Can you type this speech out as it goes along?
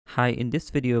Hi, in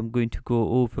this video I'm going to go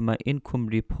over my income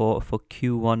report for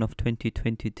Q1 of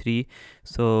 2023.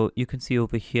 So you can see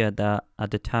over here that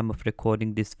at the time of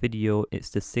recording this video it's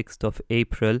the 6th of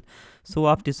April. So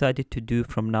what I've decided to do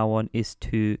from now on is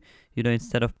to,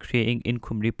 instead of creating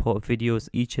income report videos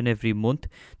each and every month,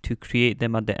 to create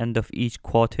them at the end of each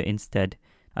quarter instead.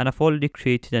 And I've already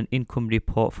created an income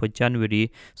report for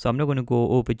January, so I'm not going to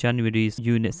go over January's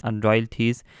units and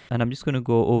royalties, and I'm just going to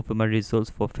go over my results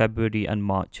for February and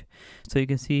March. So you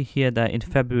can see here that in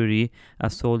February I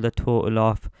sold a total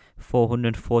of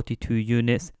 442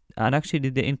 units. And actually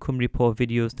the income report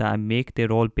videos that I make, they're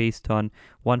all based on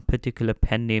one particular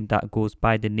pen name that goes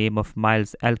by the name of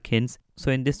Miles Elkins.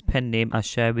 So in this pen name I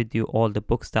share with you all the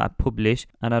books that I publish,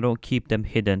 and I don't keep them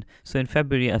hidden. So in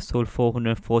February I sold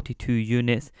 442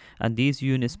 units, and these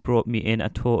units brought me in a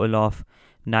total of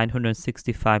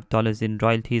 $965 in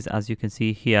royalties, as you can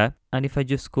see here. And if I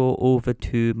just go over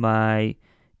to my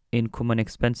income and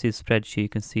expenses spreadsheet, you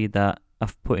can see that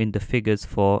I've put in the figures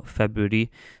for February,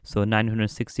 so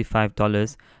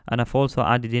 $965, and I've also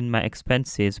added in my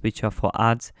expenses, which are for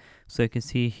ads. So you can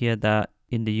see here that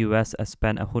in the US I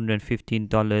spent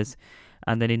 $115,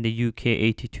 and then in the UK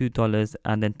 $82,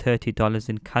 and then $30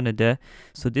 in Canada.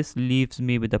 So this leaves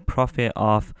me with a profit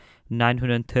of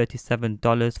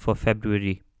 $937 for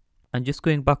February. And just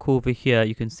going back over here,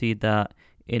 you can see that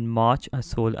in March I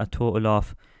sold a total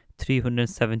of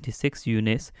 376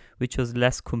 units, which was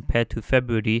less compared to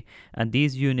February, and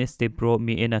these units, they brought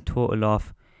me in a total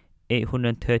of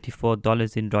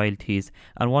 $834 in royalties.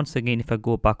 And once again, if I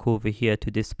go back over here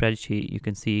to this spreadsheet, you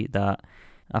can see that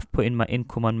I've put in my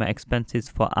income and my expenses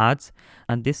for ads,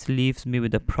 and this leaves me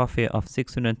with a profit of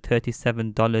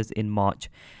 $637 in March.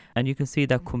 And you can see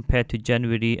that compared to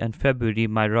January and February,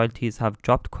 my royalties have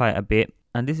dropped quite a bit.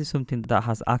 And this is something that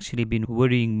has actually been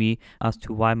worrying me as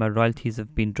to why my royalties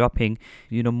have been dropping.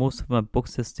 Most of my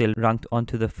books are still ranked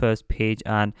onto the first page,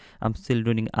 and I'm still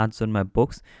running ads on my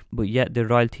books, but yet the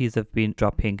royalties have been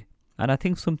dropping. And I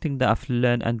think something that I've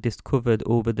learned and discovered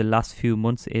over the last few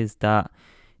months is that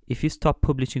if you stop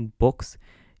publishing books,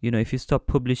 if you stop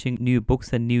publishing new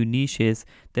books and new niches,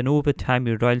 then over time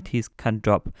your royalties can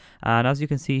drop. And as you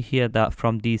can see here, that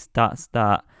from these stats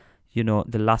that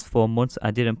the last 4 months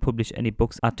I didn't publish any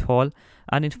books at all.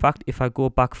 And in fact, if I go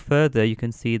back further, you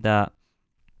can see that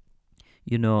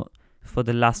for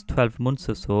the last 12 months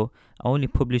or so, I only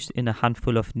published in a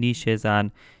handful of niches,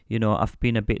 and I've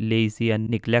been a bit lazy and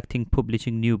neglecting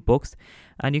publishing new books.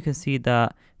 And you can see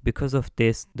that because of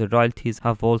this, the royalties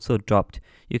have also dropped.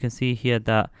 You can see here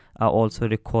that I also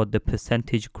record the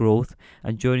percentage growth,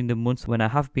 and during the months when I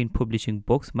have been publishing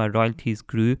books, my royalties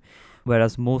grew,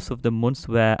 whereas most of the months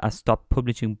where I stopped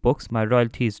publishing books, my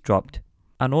royalties dropped.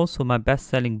 And also my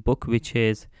best-selling book, which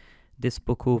is this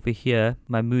book over here,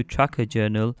 my Mood Tracker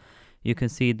Journal, you can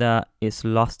see that it's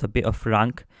lost a bit of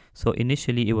rank. So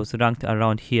initially it was ranked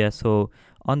around here, so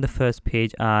on the first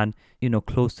page, and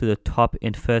close to the top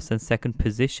in first and second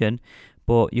position,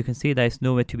 but you can see that it's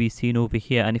nowhere to be seen over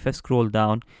here. And if I scroll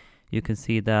down, you can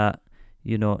see that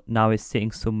now it's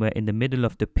sitting somewhere in the middle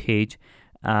of the page,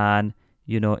 and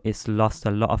it's lost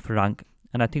a lot of rank.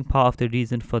 And I think part of the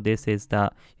reason for this is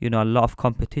that a lot of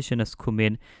competition has come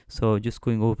in. So just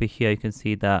going over here, you can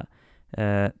see that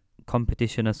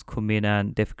competition has come in,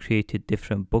 and they've created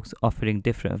different books offering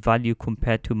different value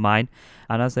compared to mine,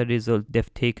 and as a result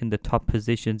they've taken the top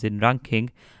positions in ranking,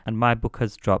 and my book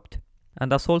has dropped.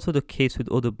 And that's also the case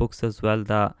with other books as well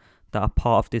that are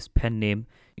part of this pen name.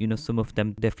 Some of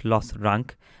them, they've lost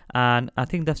rank, and I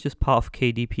think that's just part of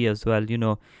KDP as well.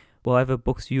 Whatever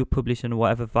books you publish and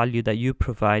whatever value that you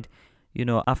provide,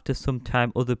 after some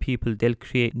time, other people, they'll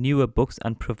create newer books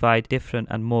and provide different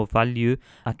and more value,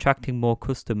 attracting more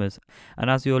customers. And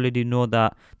as you already know,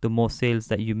 that the more sales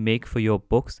that you make for your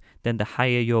books, then the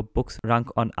higher your books rank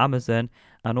on Amazon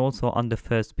and also on the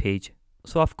first page.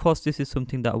 So of course this is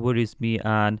something that worries me,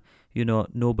 and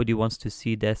nobody wants to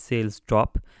see their sales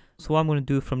drop. So what I'm going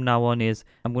to do from now on is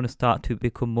I'm going to start to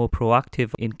become more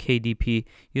proactive in KDP.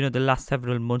 The last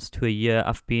several months to a year,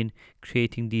 I've been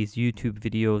creating these YouTube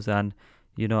videos, and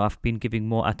I've been giving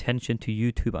more attention to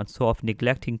YouTube and sort of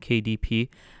neglecting KDP.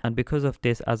 And because of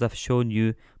this, as I've shown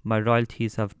you, my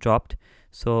royalties have dropped.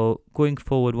 So going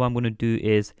forward, what I'm going to do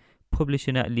is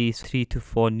publishing at least 3 to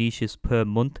 4 niches per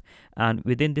month, and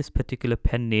within this particular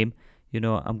pen name,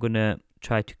 I'm going to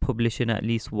try to publish in at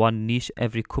least one niche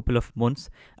every couple of months.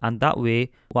 And that way,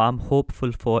 what I'm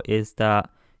hopeful for is that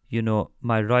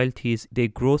my royalties, they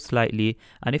grow slightly,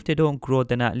 and if they don't grow,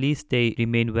 then at least they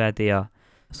remain where they are.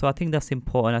 So I think that's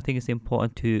important. I think it's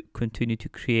important to continue to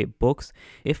create books,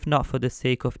 if not for the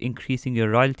sake of increasing your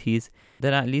royalties,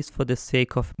 then at least for the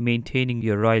sake of maintaining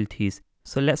your royalties.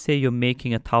 So let's say you're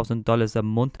making $1,000 a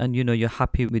month and you're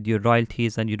happy with your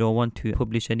royalties and you don't want to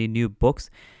publish any new books.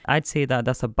 I'd say that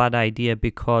that's a bad idea,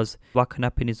 because what can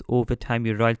happen is over time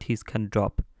your royalties can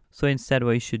drop. So instead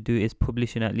what you should do is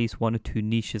publish in at least 1 or 2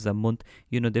 niches a month.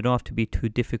 They don't have to be too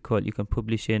difficult. You can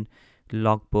publish in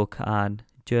logbook and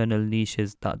journal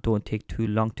niches that don't take too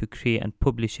long to create and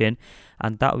publish in,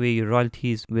 and that way your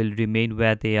royalties will remain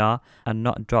where they are and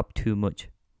not drop too much.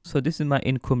 So this is my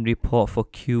income report for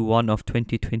Q1 of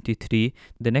 2023.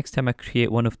 The next time I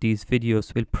create one of these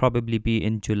videos will probably be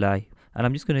in July. And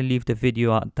I'm just going to leave the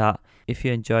video at that. If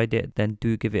you enjoyed it, then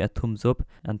do give it a thumbs up,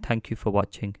 and thank you for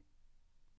watching.